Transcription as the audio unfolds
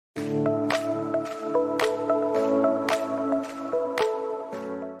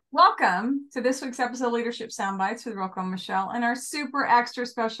Welcome to this week's episode of Leadership Soundbites with Roko and Michelle and our super extra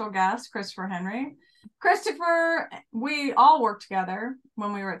special guest, Christopher Henry. Christopher, we all worked together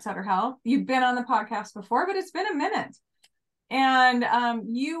when we were at Sutter Health. You've been on the podcast before, but it's been a minute. And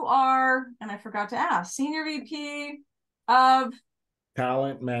you are, and I forgot to ask, Senior VP of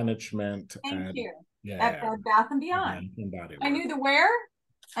Talent Management. Thank you. At Bath and Beyond. I knew the where.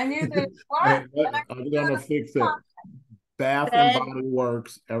 I knew the what. I'm going to fix it. Bath and Body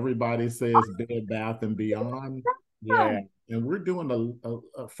Works. Everybody says Bed Bath and Beyond. Yeah, and we're doing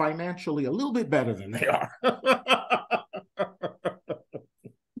a financially a little bit better than they are.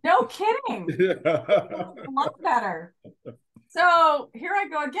 No kidding. A lot better. So here I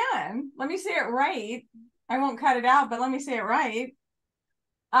go again. Let me say it right. I won't cut it out, but let me say it right.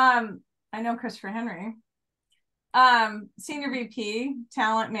 I know Christopher Henry. Senior VP,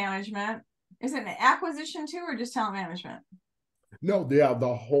 Talent Management. Is it an acquisition too, or just talent management? No, yeah,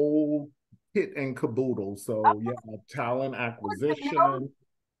 the whole kit and caboodle. So yeah, talent acquisition,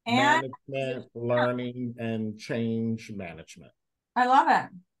 management, learning, and change management. I love it.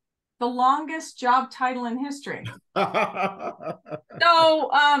 The longest job title in history. So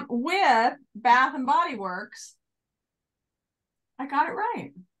with Bath and Body Works, I got it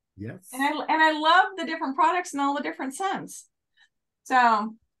right. Yes. And I love the different products and all the different scents.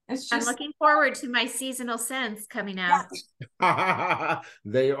 So it's just, I'm looking forward to my seasonal scents coming out.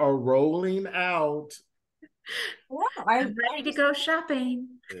 They are rolling out. Yeah, I'm ready to go shopping.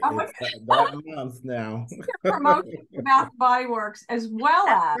 It's that month now. Promotion for Bath and Body Works as well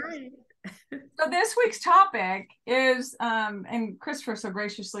as. Right. So this week's topic is, and Christopher so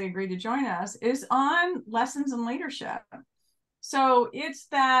graciously agreed to join us, is on lessons in leadership. So it's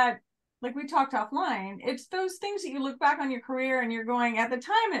that, like we talked offline, it's those things that you look back on your career and you're going, at the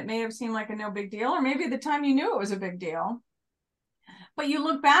time, it may have seemed like a no big deal, or maybe at the time you knew it was a big deal. But you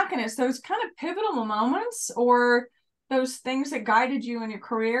look back and it's those kind of pivotal moments or those things that guided you in your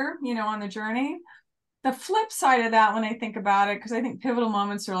career, you know, on the journey. The flip side of that, when I think about it, because I think pivotal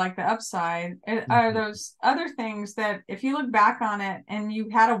moments are like the upside, are those other things that if you look back on it and you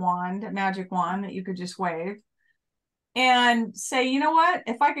had a wand, a magic wand that you could just wave and say, you know what,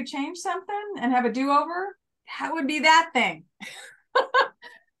 if I could change something and have a do-over, that would be that thing.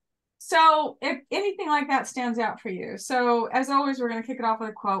 So if anything like that stands out for you. So as always, we're going to kick it off with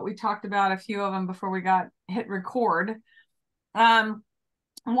a quote. We talked about a few of them before we got hit record. One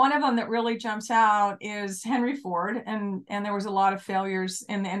of them that really jumps out is Henry Ford, and there was a lot of failures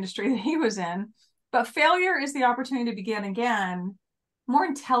in the industry that he was in, but failure is the opportunity to begin again more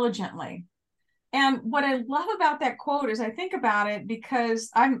intelligently. And what I love about that quote is I think about it because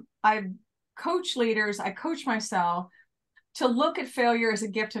I coach leaders, I coach myself to look at failure as a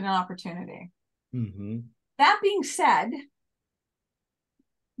gift and an opportunity. Mm-hmm. That being said,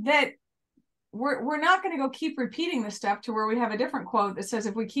 that we're not going to go keep repeating this stuff to where we have a different quote that says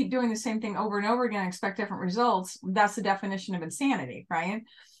if we keep doing the same thing over and over again and expect different results, that's the definition of insanity, right?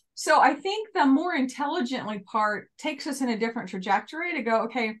 So I think the more intelligently part takes us in a different trajectory to go,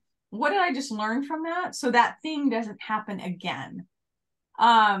 okay, what did I just learn from that? So that thing doesn't happen again.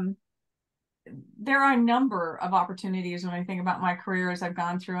 There are a number of opportunities when I think about my career as I've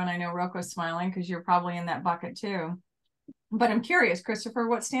gone through, and I know Roko's smiling because you're probably in that bucket too. But I'm curious, Christopher,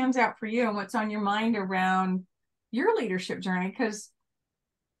 what stands out for you and what's on your mind around your leadership journey? Because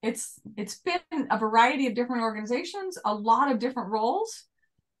it's been a variety of different organizations, a lot of different roles.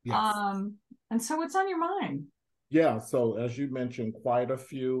 Yes. And so what's on your mind? Yeah, so as you mentioned, quite a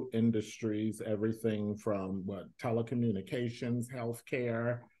few industries, everything from telecommunications,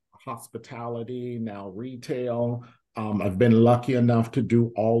 healthcare, hospitality, now retail. I've been lucky enough to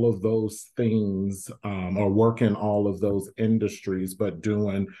do all of those things or work in all of those industries, but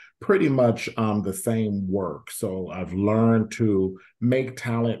doing pretty much the same work. So I've learned to make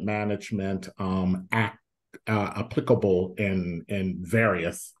talent management applicable in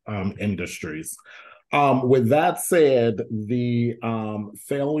various industries. With that said, the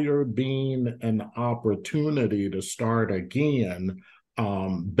failure being an opportunity to start again,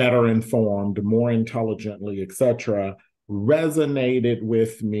 better informed, more intelligently, etc., resonated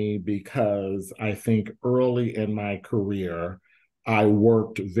with me because I think early in my career, I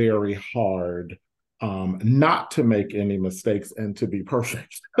worked very hard not to make any mistakes and to be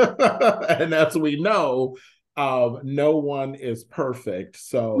perfect. And as we know, no one is perfect.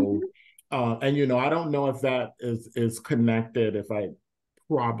 So, and, you know, I don't know if that is connected, if I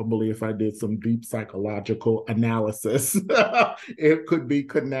probably, if I did some deep psychological analysis, it could be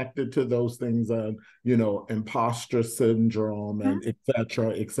connected to those things, imposter syndrome and et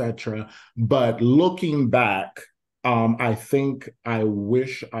cetera, et cetera. But looking back, I think I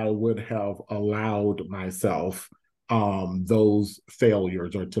wish I would have allowed myself those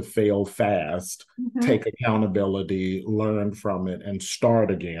failures, or to fail fast, take accountability, learn from it, and start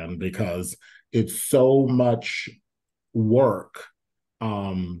again, because it's so much work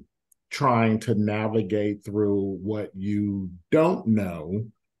trying to navigate through what you don't know,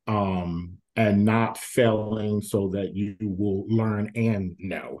 and not failing so that you will learn and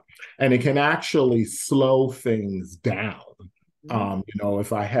know. And it can actually slow things down.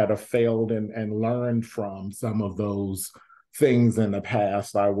 If I had failed and learned from some of those things in the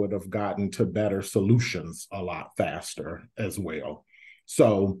past, I would have gotten to better solutions a lot faster as well.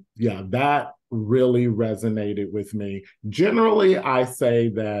 So yeah, that really resonated with me. Generally, I say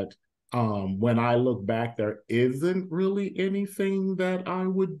that when I look back, there isn't really anything that I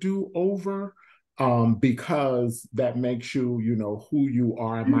would do over, because that makes you, who you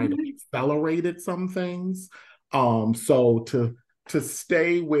are. I might have accelerated some things. So to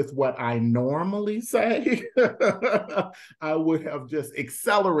stay with what I normally say, I would have just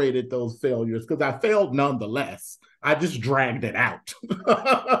accelerated those failures, because I failed nonetheless. I just dragged it out.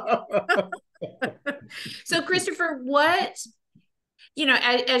 So, Christopher,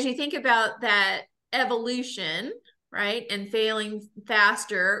 as you think about that evolution, right, and failing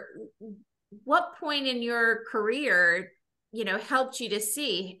faster, what point in your career, helped you to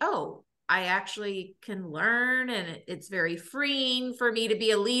see, oh, I actually can learn, and it's very freeing for me to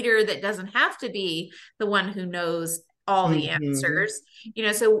be a leader that doesn't have to be the one who knows all the answers.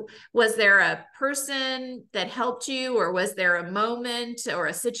 So was there a person that helped you, or was there a moment or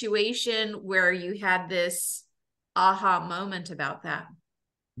a situation where you had this aha moment about that?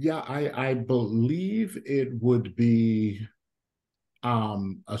 Yeah, I believe it would be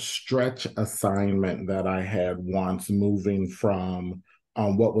a stretch assignment that I had once, moving from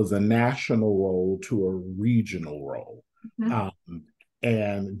what was a national role to a regional role.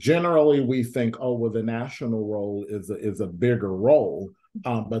 And generally we think, oh, well, the national role is a bigger role.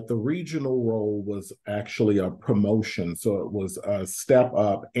 But the regional role was actually a promotion. So it was a step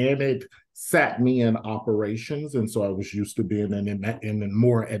up, and it sat me in operations. And so I was used to being in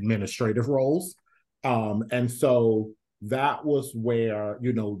more administrative roles. And so that was where,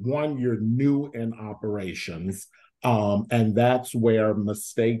 one, you're new in operations. And that's where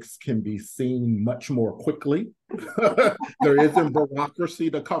mistakes can be seen much more quickly. There isn't bureaucracy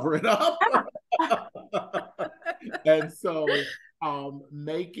to cover it up. And so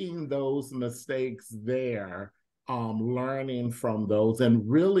making those mistakes there, learning from those, and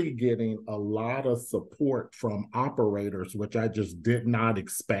really getting a lot of support from operators, which I just did not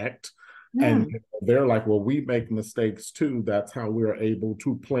expect. And they're like, well, we make mistakes too. That's how we're able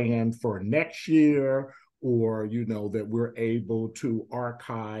to plan for next year, or, that we're able to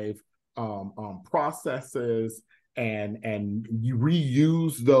archive processes and you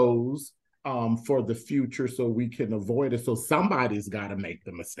reuse those for the future, so we can avoid it. So somebody's got to make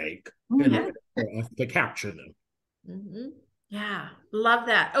the mistake in order for us to capture them. Yeah, love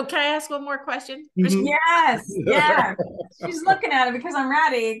that. Oh, can I ask one more question? Yes. She's looking at it because I'm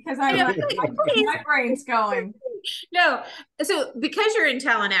ready, because I'm like, my brain's going. No, so because you're in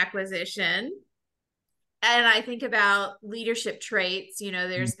talent acquisition, and I think about leadership traits,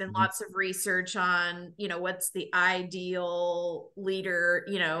 there's been lots of research on, what's the ideal leader,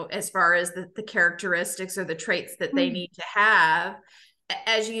 as far as the characteristics or the traits that they need to have.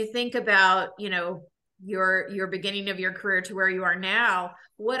 As you think about, your beginning of your career to where you are now,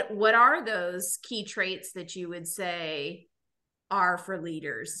 what are those key traits that you would say are for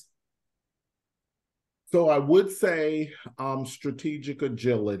leaders? So I would say strategic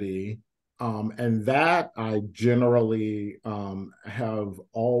agility. And that I generally have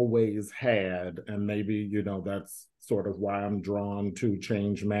always had. And maybe, that's sort of why I'm drawn to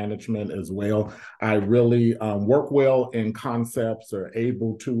change management as well. I really work well in concepts, or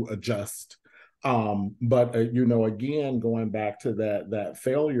able to adjust. But again, going back to that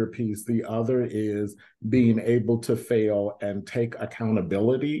failure piece, the other is being able to fail and take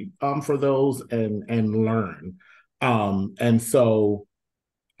accountability for those, and learn. And so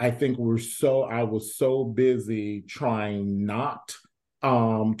I think I was so busy trying not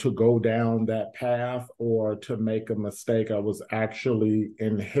to go down that path or to make a mistake, I was actually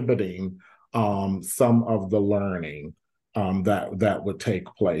inhibiting some of the learning that would take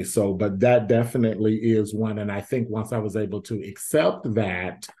place. So, but that definitely is one. And I think once I was able to accept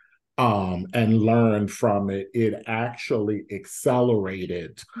that, and learned from it, it actually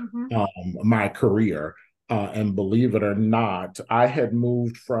accelerated my career. And believe it or not, I had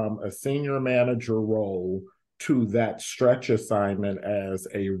moved from a senior manager role to that stretch assignment as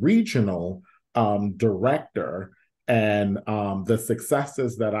a regional director. And the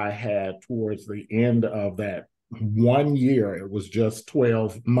successes that I had towards the end of that 1 year, it was just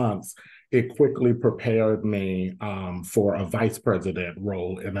 12 months, it quickly prepared me for a vice president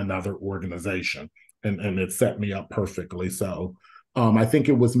role in another organization. And it set me up perfectly. So I think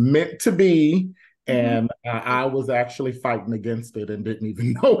it was meant to be. And I was actually fighting against it and didn't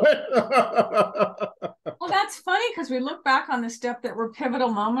even know it. Well, that's funny because we look back on the step that were pivotal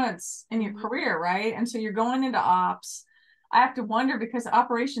moments in your career, right? And so you're going into ops. I have to wonder, because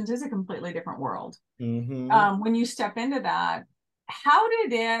operations is a completely different world. When you step into that, how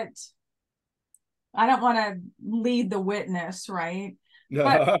did it, I don't want to lead the witness, right?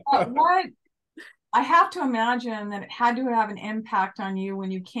 But what, I have to imagine that it had to have an impact on you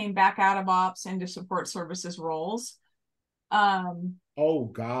when you came back out of ops into support services roles. Oh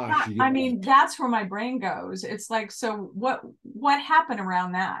gosh. I mean, that's where my brain goes. It's like, so what happened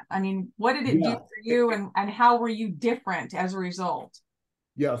around that? I mean, what did it do for you, and how were you different as a result?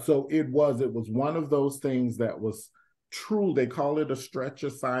 Yeah, so it was one of those things that was true. They call it a stretch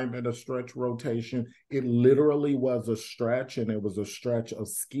assignment, a stretch rotation. It literally was a stretch, and it was a stretch of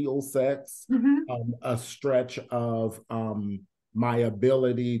skill sets, a stretch of my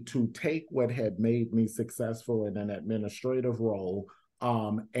ability to take what had made me successful in an administrative role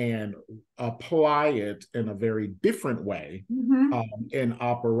and apply it in a very different way in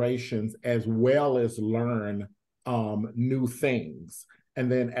operations, as well as learn new things. And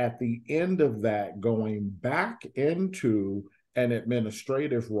then at the end of that, going back into an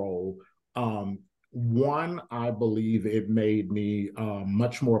administrative role, one, I believe it made me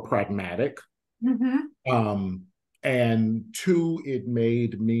much more pragmatic. And two, it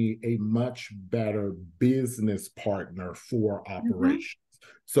made me a much better business partner for operations.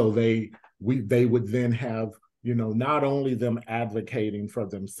 So they would then have, you know, not only them advocating for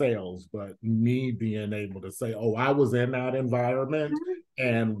themselves, but me being able to say, oh, I was in that environment,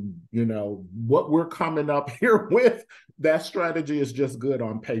 and, you know, what we're coming up here with, that strategy is just good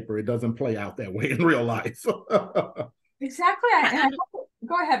on paper. It doesn't play out that way in real life. Exactly.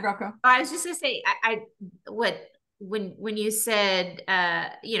 Go ahead, Roko. I was just gonna say, when you said,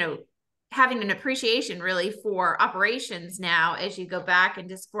 you know, having an appreciation really for operations now, as you go back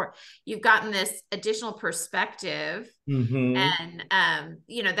into support, you've gotten this additional perspective. And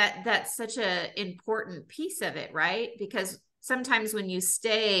you know, that's such an important piece of it, right? Because sometimes when you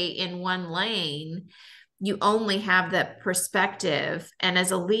stay in one lane, you only have that perspective. And as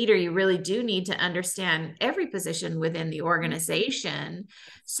a leader, you really do need to understand every position within the organization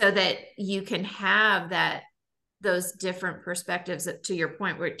so that you can have those different perspectives, to your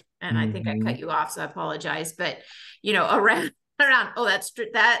point, where, and I think I cut you off, so I apologize, but, you know, around, oh,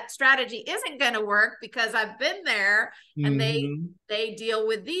 that strategy isn't going to work because I've been there, and they deal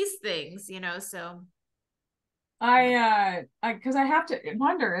with these things, you know. So because I have to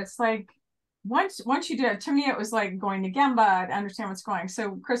wonder, it's like, once you did, to me, it was like going to Gemba to understand what's going.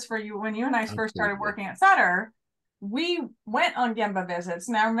 So Christopher, when you and I first started working at Sutter, we went on Gemba visits.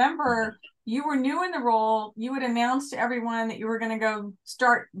 And I remember you were new in the role. You would announce to everyone that you were going to go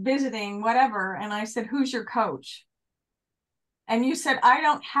start visiting, whatever. And I said, who's your coach? And you said, I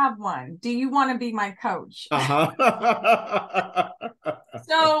don't have one. Do you want to be my coach?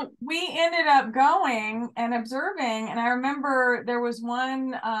 So we ended up going and observing. And I remember there was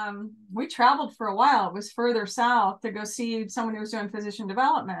one, we traveled for a while. It was further south to go see someone who was doing physician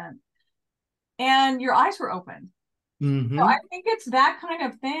development. And your eyes were open. So I think it's that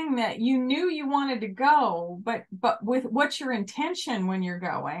kind of thing, that you knew you wanted to go, but with what's your intention when you're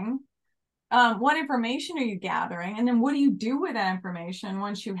going? What information are you gathering? And then what do you do with that information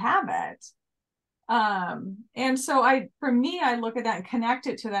once you have it? And so for me, I look at that and connect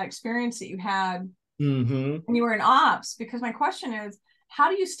it to that experience that you had when you were in ops, because my question is, how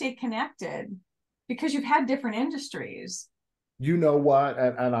do you stay connected? Because you've had different industries. You know what?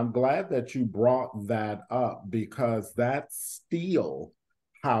 And I'm glad that you brought that up, because that's still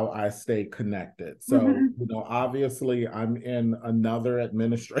how I stay connected. So, you know, obviously I'm in another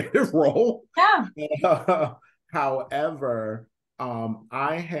administrative role. Yeah. However,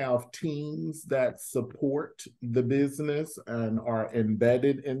 I have teams that support the business and are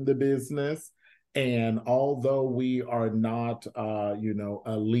embedded in the business. And although we are not, you know,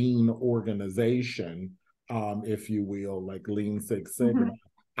 a lean organization, if you will, like Lean Six Sigma,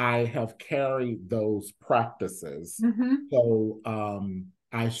 I have carried those practices. So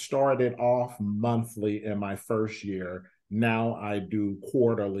I started off monthly in my first year. Now I do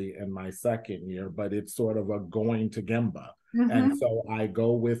quarterly in my second year, but it's sort of a going to Gemba. And so I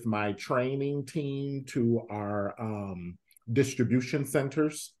go with my training team to our distribution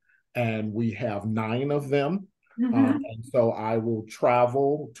centers, and we have 9 of them. And so I will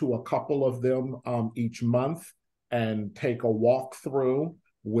travel to a couple of them each month and take a walk through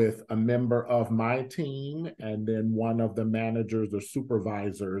with a member of my team and then one of the managers or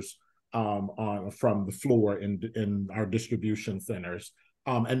supervisors from the floor in our distribution centers.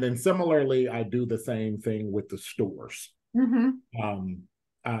 And then similarly, I do the same thing with the stores. And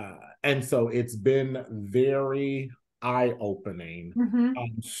so it's been very eye-opening.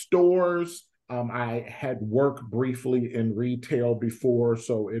 Stores, I had worked briefly in retail before,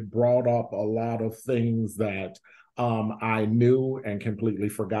 so it brought up a lot of things that I knew and completely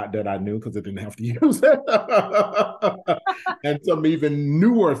forgot that I knew because I didn't have to use it. And some even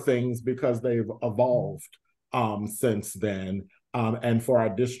newer things because they've evolved since then. And for our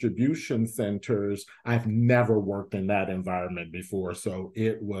distribution centers, I've never worked in that environment before. So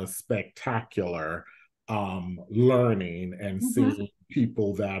it was spectacular learning and seeing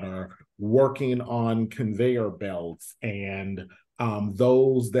people that are working on conveyor belts and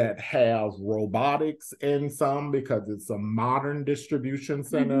those that have robotics in some because it's a modern distribution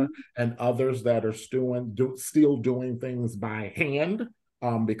center, and others that are still doing things by hand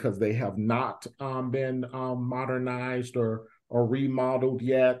because they have not been modernized or remodeled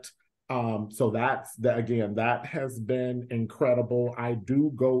yet. So that has been incredible. I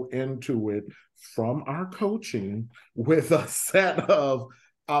do go into it from our coaching with a set of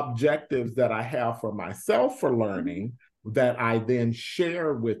objectives that I have for myself for learning that I then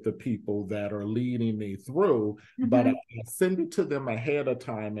share with the people that are leading me through, but I send it to them ahead of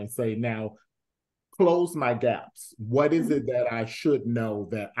time and say, now, close my gaps. What is it that I should know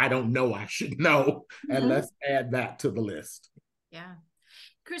that I don't know I should know? And let's add that to the list. Yeah.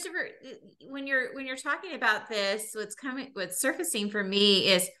 Christopher, when you're talking about this, what's surfacing for me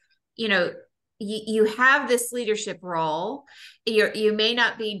is, you have this leadership role. You may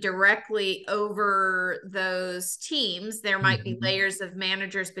not be directly over those teams. There might be layers of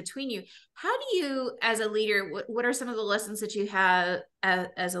managers between you. How do you, as a leader, what are some of the lessons that you have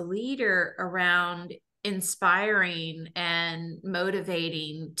as a leader around inspiring and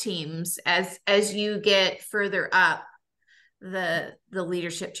motivating teams as you get further up the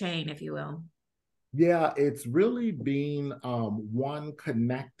leadership chain, if you will? Yeah, it's really being one,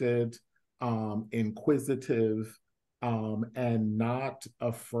 connected, inquisitive, and not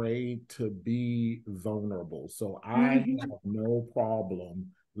afraid to be vulnerable. So I have no problem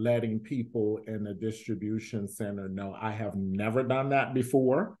letting people in a distribution center know I have never done that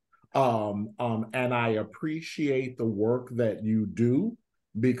before. And I appreciate the work that you do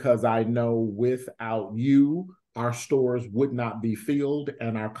because I know without you, our stores would not be filled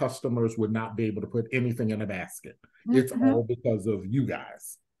and our customers would not be able to put anything in a basket. It's all because of you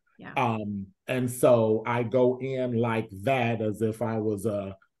guys. Yeah. And so I go in like that as if I was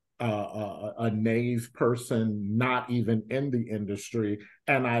a naive person, not even in the industry,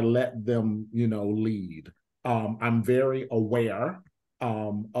 and I let them, lead. I'm very aware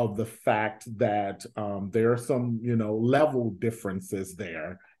of the fact that there are some, level differences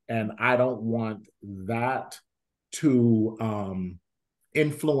there, and I don't want that to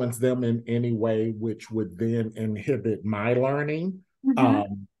influence them in any way, which would then inhibit my learning.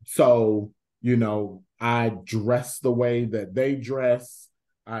 So, I dress the way that they dress.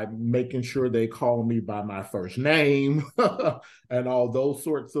 I'm making sure they call me by my first name and all those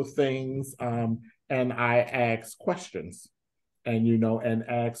sorts of things. And I ask questions and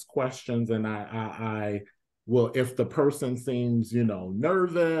ask questions. And I will, if the person seems,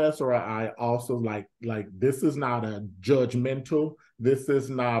 nervous, or I also like this is not a judgmental, this is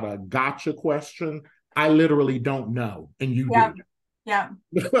not a gotcha question. I literally don't know, and you do. Yeah.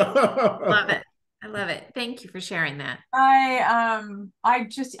 Love it. I love it. Thank you for sharing that. I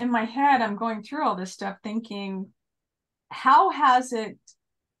just, in my head, I'm going through all this stuff thinking, how has it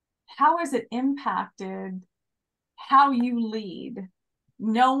impacted how you lead,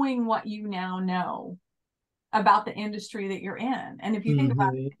 knowing what you now know about the industry that you're in? And if you think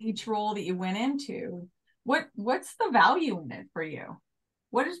about each role that you went into, what's the value in it for you?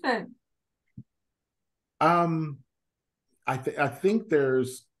 What is the I think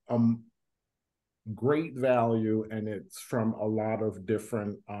there's great value, and it's from a lot of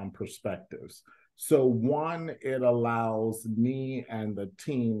different perspectives. So one, it allows me and the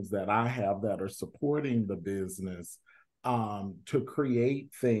teams that I have that are supporting the business to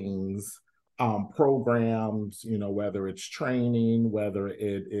create things programs, whether it's training, whether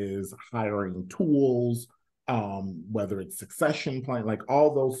it is hiring tools, whether it's succession plan, like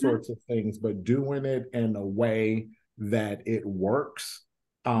all those sorts of things, but doing it in a way that it works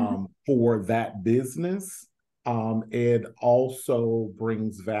for that business. It also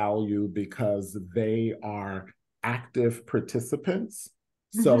brings value because they are active participants.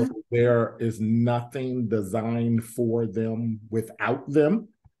 So there is nothing designed for them without them,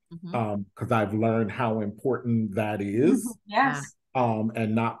 because I've learned how important that is. Yes.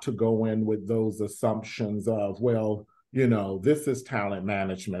 And not to go in with those assumptions of, well, this is talent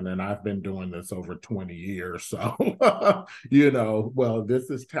management and I've been doing this over 20 years. So, well, this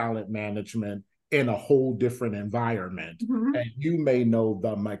is talent management in a whole different environment. And you may know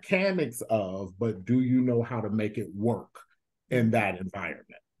the mechanics of, but do you know how to make it work in that environment?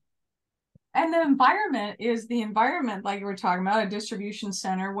 And the environment is the environment, like you were talking about, a distribution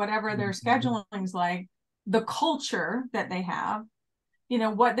center, whatever their scheduling's like, the culture that they have,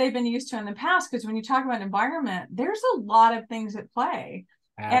 what they've been used to in the past. Because when you talk about environment, there's a lot of things at play.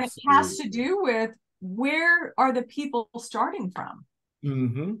 Absolutely. And it has to do with where are the people starting from.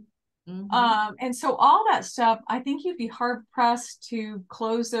 And so all that stuff, I think you'd be hard pressed to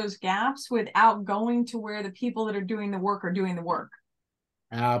close those gaps without going to where the people that are doing the work are doing the work.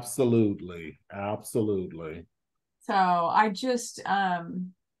 Absolutely. So I just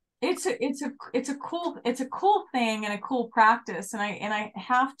it's a cool thing and a cool practice, and I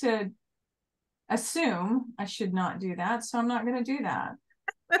have to assume I should not do that, so I'm not going to do that.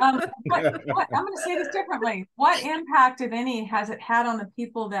 But I'm going to say this differently. What impact, if any, has it had on the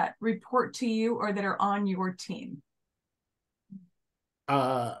people that report to you or that are on your team?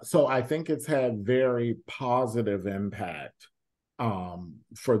 So I think it's had very positive impact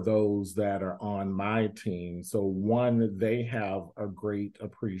for those that are on my team. So one, they have a great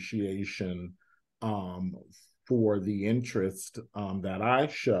appreciation for the interest that I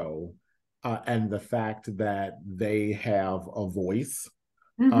show, and the fact that they have a voice.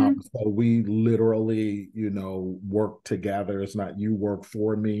 So we literally, work together. It's not you work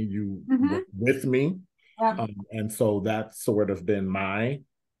for me, you work with me. And so that's sort of been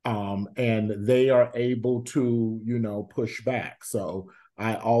and they are able to, push back. So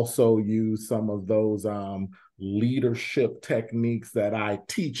I also use some of those leadership techniques that I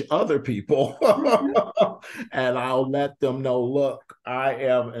teach other people. And I'll let them know, look,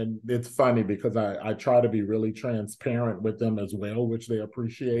 and it's funny because I try to be really transparent with them as well, which they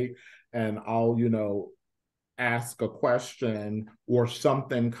appreciate. And I'll, ask a question or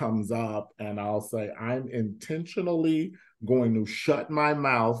something comes up and I'll say, I'm intentionally going to shut my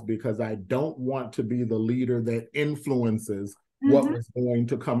mouth because I don't want to be the leader that influences what was going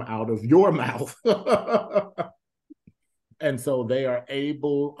to come out of your mouth. And so they are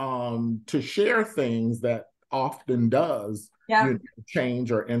able to share things that often does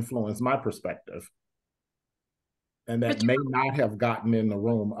change or influence my perspective. And that may not have gotten in the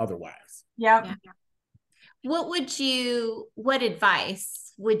room otherwise. Yeah. What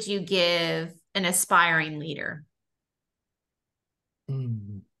advice would you give an aspiring leader?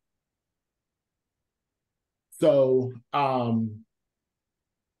 So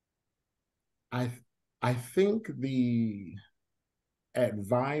I think the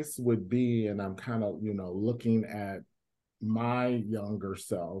advice would be, and I'm kind of, looking at my younger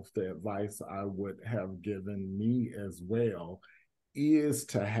self, the advice I would have given me as well is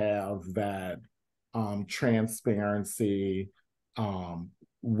to have that transparency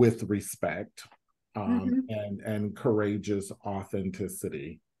with respect and courageous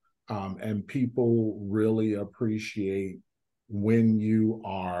authenticity. And people really appreciate when you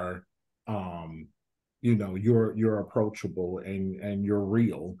are, you're approachable and you're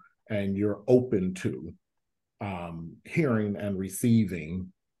real and you're open to hearing and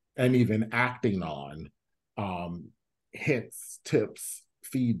receiving and even acting on hints, tips,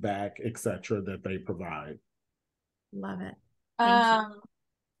 feedback, etc., that they provide. Love it. Thank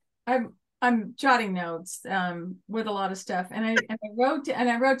you. I'm jotting notes with a lot of stuff, and I wrote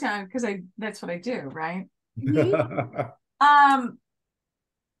down because that's what I do, right? The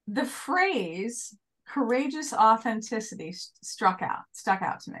phrase "courageous authenticity" stuck out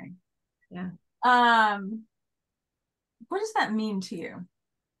to me. Yeah. What does that mean to you?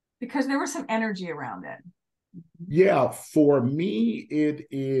 Because there was some energy around it. Yeah, for me, it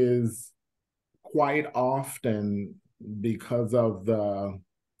is quite often because of the,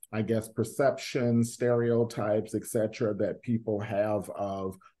 I guess, perceptions, stereotypes, etc., that people have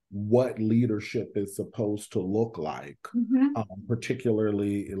of what leadership is supposed to look like,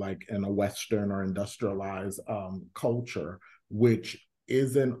 particularly like in a Western or industrialized culture, which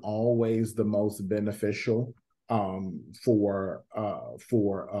isn't always the most beneficial for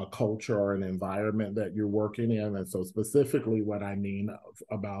a culture or an environment that you're working in. And so specifically what I mean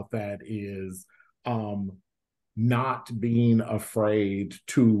about that is not being afraid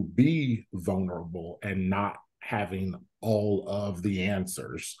to be vulnerable and not having all of the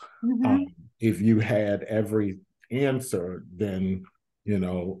answers. If you had every answer, then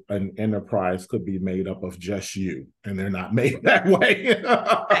an enterprise could be made up of just you, and they're not made that way.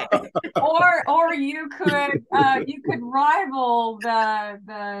 or you could rival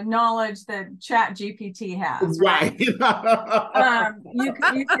the knowledge that Chat GPT has, right? You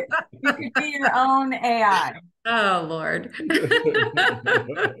could be your own AI. Oh Lord.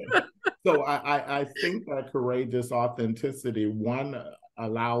 So I think that courageous authenticity, one,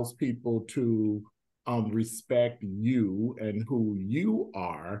 allows people to respect you and who you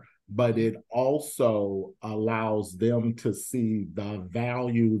are, but it also allows them to see the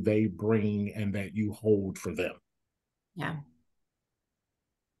value they bring and that you hold for them. Yeah.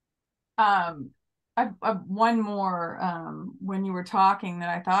 One more when you were talking that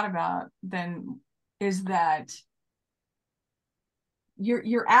I thought about then is that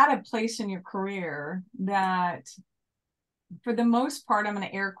you're at a place in your career that, for the most part, I'm going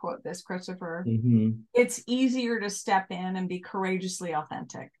to air quote this, Christopher, it's easier to step in and be courageously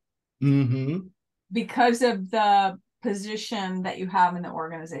authentic because of the position that you have in the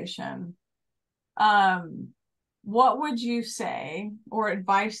organization. What would you say, or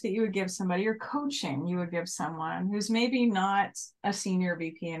advice that you would give somebody, or coaching you would give someone who's maybe not a senior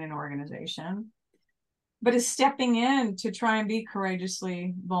VP in an organization, but is stepping in to try and be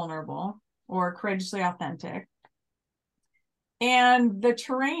courageously vulnerable or courageously authentic? And the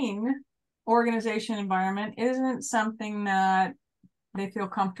terrain organization environment isn't something that they feel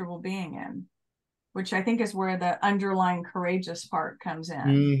comfortable being in, which I think is where the underlying courageous part comes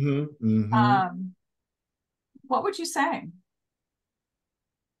in. What would you say?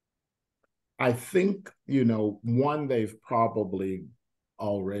 I think, one, they've probably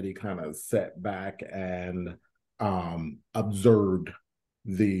already kind of sat back and observed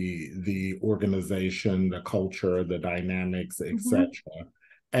the organization, the culture, the dynamics, etc.,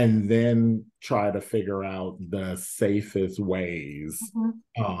 and then try to figure out the safest ways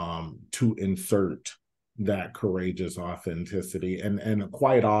to insert that courageous authenticity. And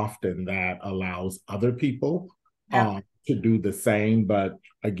quite often that allows other people to do the same. But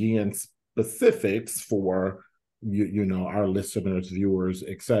again, specifics for our listeners, viewers,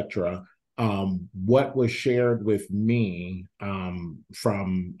 etc. What was shared with me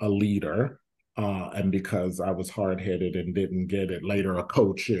from a leader, and because I was hard-headed and didn't get it, later a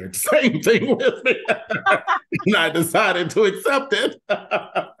coach shared the same thing with me, and I decided to accept it.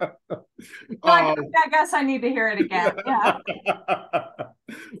 I guess I need to hear it again. Yeah.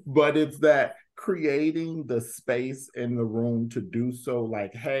 But it's that creating the space in the room to do so,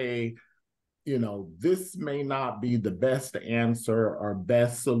 like, hey, this may not be the best answer or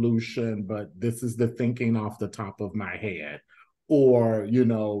best solution, but this is the thinking off the top of my head. Or,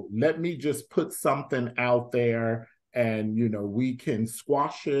 let me just put something out there and, we can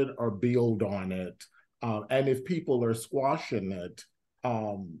squash it or build on it. And if people are squashing it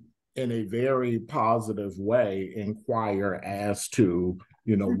in a very positive way, inquire as to,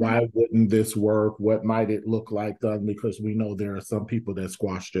 why wouldn't this work? What might it look like done? Because we know there are some people that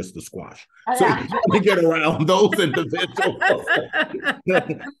squash just to squash. So you want to get around those individuals.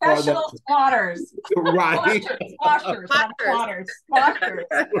 Professional squatters. Right. Squashers.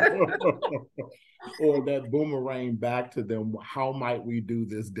 Or that boomerang back to them, how might we do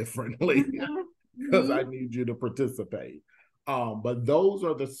this differently? Because I need you to participate. But those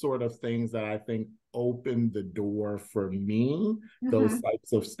are the sort of things that I think open the door for me, those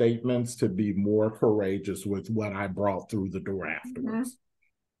types of statements, to be more courageous with what I brought through the door afterwards.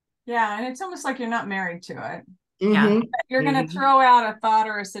 Yeah, and it's almost like you're not married to it. Yeah. You're going to throw out a thought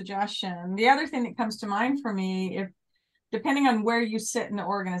or a suggestion. The other thing that comes to mind for me, if depending on where you sit in the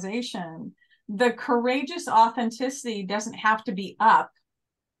organization, the courageous authenticity doesn't have to be up.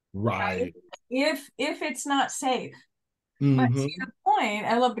 Right. If it's not safe. But to your point,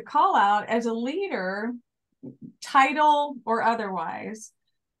 I love to call out, as a leader, title or otherwise,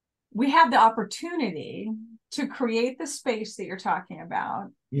 we have the opportunity to create the space that you're talking about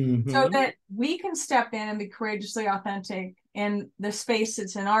so that we can step in and be courageously authentic in the space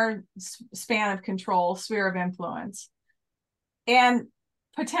that's in our span of control, sphere of influence, and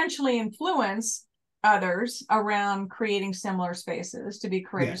potentially influence others around creating similar spaces to be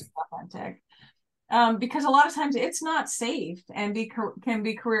courageously authentic. Because a lot of times it's not safe and can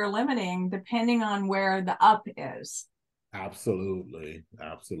be career limiting depending on where the up is. Absolutely.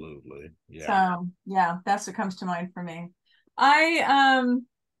 Absolutely. Yeah. So yeah, that's what comes to mind for me. I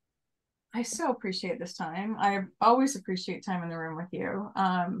so appreciate this time. I always appreciate time in the room with you.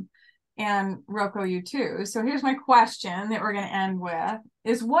 And Roko, you too. So here's my question that we're going to end with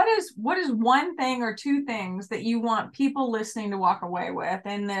is what is one thing or two things that you want people listening to walk away with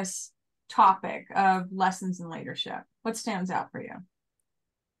in this topic of lessons in leadership? What stands out for you?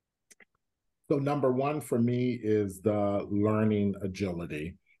 So number one for me is the learning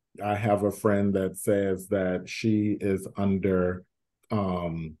agility. I have a friend that says that she is under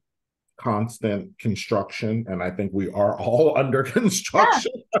constant construction, and I think we are all under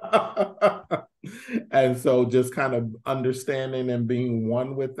construction. And so just kind of understanding and being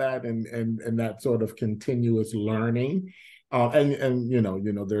one with that, and that sort of continuous learning.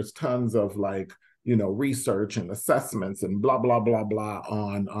 And there's tons of like research and assessments and blah blah blah blah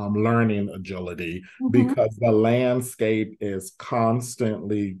on learning agility, because the landscape is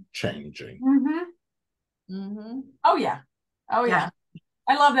constantly changing. Oh yeah.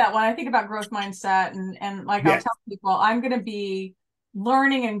 I love that one. I think about growth mindset, and like I'll tell people I'm going to be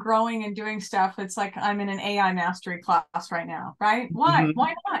learning and growing and doing stuff. It's like I'm in an AI mastery class right now, right? Why?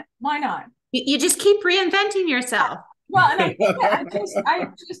 Why not? Why not? You just keep reinventing yourself. Well, and I think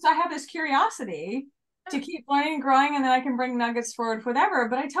I have this curiosity to keep learning and growing, and then I can bring nuggets forward, whatever.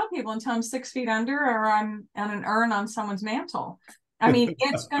 But I tell people until I'm 6 feet under or I'm on an urn on someone's mantle. I mean,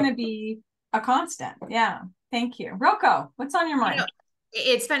 it's going to be a constant. Yeah. Thank you. Roko, what's on your mind?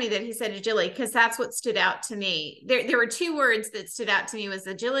 It's funny that he said agility, because that's what stood out to me. There were two words that stood out to me, was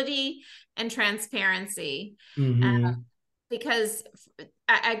agility and transparency. Because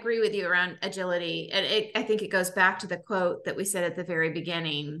I agree with you around agility. And I think it goes back to the quote that we said at the very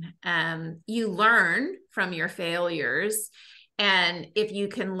beginning. You learn from your failures. And if you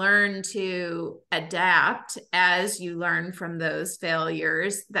can learn to adapt as you learn from those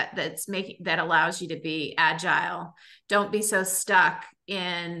failures, that allows you to be agile. Don't be so stuck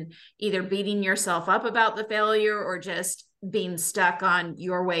in either beating yourself up about the failure or just being stuck on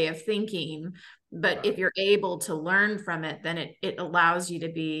your way of thinking. But if you're able to learn from it, then it allows you to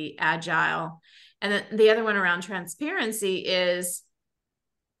be agile. And then the other one around transparency is,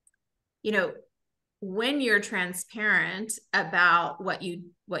 when you're transparent about what you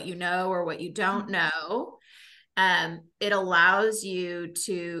know or what you don't know, it allows you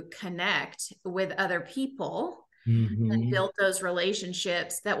to connect with other people and build those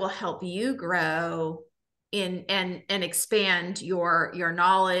relationships that will help you grow and expand your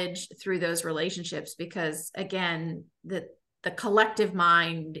knowledge through those relationships. Because again, the collective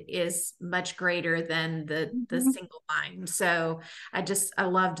mind is much greater than the single mind. So I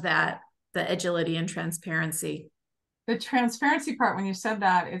loved that, the agility and transparency. The transparency part, when you said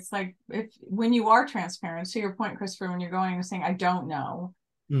that, it's like when you are transparent, to your point, Christopher, when you're going and saying, I don't know,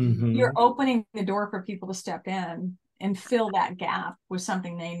 you're opening the door for people to step in and fill that gap with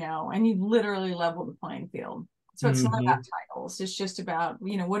something they know. And you literally level the playing field. So it's not about titles. It's just about,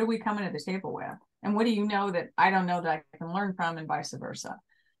 what are we coming to the table with? And what do you know that I don't know that I can learn from, and vice versa.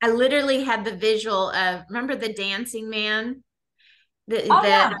 I literally had the visual of, remember the dancing man? On the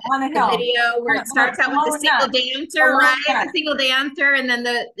hill. The video where it starts out with the single dancer, right? The single dancer, and then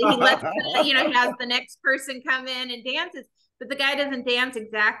he lets has the next person come in and dances, but the guy doesn't dance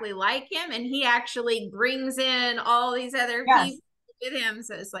exactly like him, and he actually brings in all these other people with him.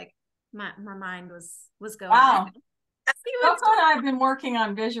 So it's like my mind was going. Wow. Roko and I have been working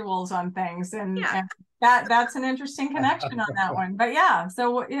on visuals on things, and that's an interesting connection on that one. But yeah,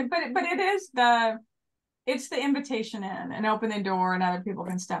 so it is it's the invitation in and open the door, and other people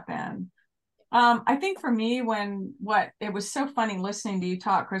can step in. I think for me, it was so funny listening to you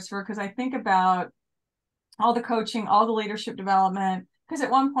talk, Christopher, because I think about all the coaching, all the leadership development, because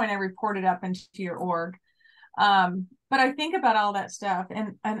at one point I reported up into your org. But I think about all that stuff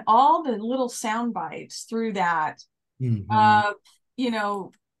and all the little sound bites through that, and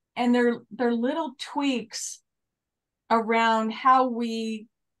they're little tweaks around how we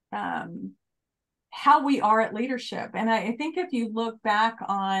are at leadership. And I think if you look back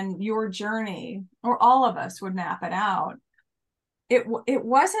on your journey, or all of us would map it out, it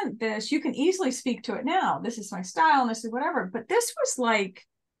wasn't this, you can easily speak to it now, this is my style and this is whatever, but this was like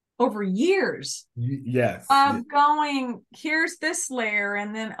over years of going, here's this layer,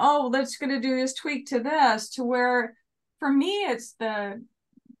 and then let's going to do this tweak to this, to where for me it's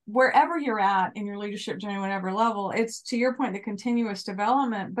wherever you're at in your leadership journey, whatever level, it's, to your point, the continuous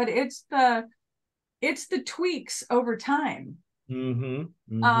development, but it's the tweaks over time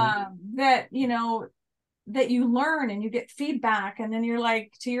that you learn, and you get feedback, and then you're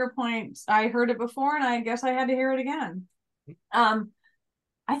like, to your point, I heard it before and I guess I had to hear it again.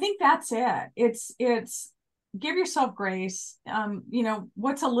 I think that's it. It's give yourself grace. You know,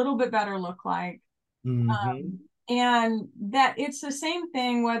 what's a little bit better look like? And that it's the same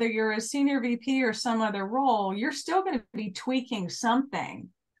thing, whether you're a senior VP or some other role, you're still going to be tweaking something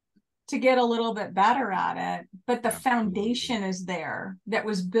to get a little bit better at it. But the foundation is there that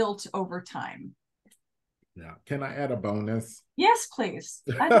was built over time. Yeah. Can I add a bonus? Yes, please.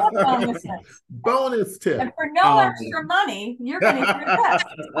 I love bonuses. Bonus tip. And for no extra money, you're going to hear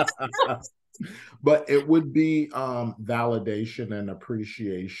this. But it would be validation and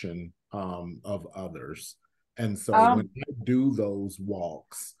appreciation of others. And so when I do those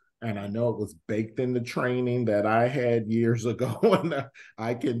walks, and I know it was baked in the training that I had years ago, and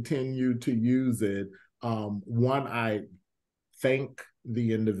I continue to use it. One, I thank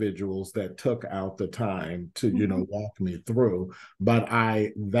the individuals that took out the time to, you know, walk me through, but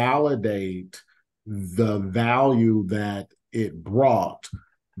I validate the value that it brought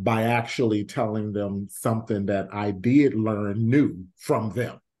by actually telling them something that I did learn new from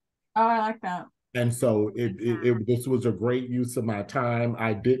them. Oh, I like that. And so this was a great use of my time.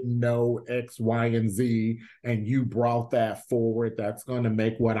 I didn't know X, Y, and Z, and you brought that forward. That's going to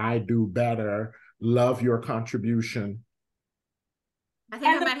make what I do better. Love your contribution. I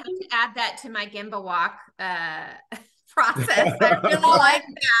think I might have to add that to my Gemba walk process. I really like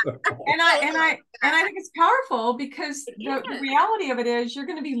that. And I think it's powerful because the reality of it is you're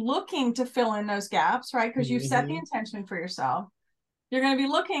going to be looking to fill in those gaps, right? Because you've set the intention for yourself. You're going to be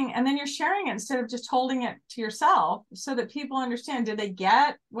looking, and then you're sharing it instead of just holding it to yourself, so that people understand, did they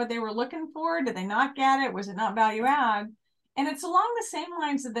get what they were looking for? Did they not get it? Was it not value add? And it's along the same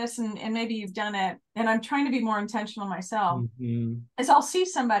lines of this, and maybe you've done it, and I'm trying to be more intentional myself, is I'll see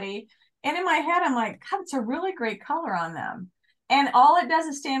somebody, and in my head, I'm like, God, it's a really great color on them. And all it does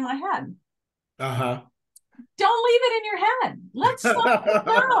is stay in my head. Don't leave it in your head. Let's let them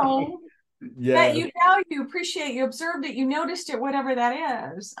know that you value, appreciate, you observed it, you noticed it, whatever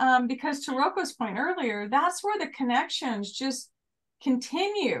that is. Because to Roko's point earlier, that's where the connections just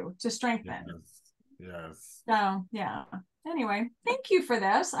continue to strengthen. Yes. So, yeah. Anyway, thank you for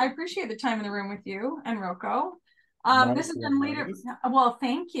this. I appreciate the time in the room with you and Roko. This has been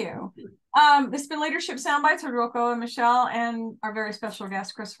thank you. This has been Leadership Soundbites with Roko and Michelle and our very special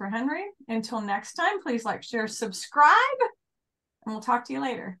guest, Christopher Henry. Until next time, please like, share, subscribe, and we'll talk to you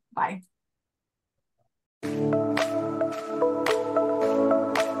later. Bye.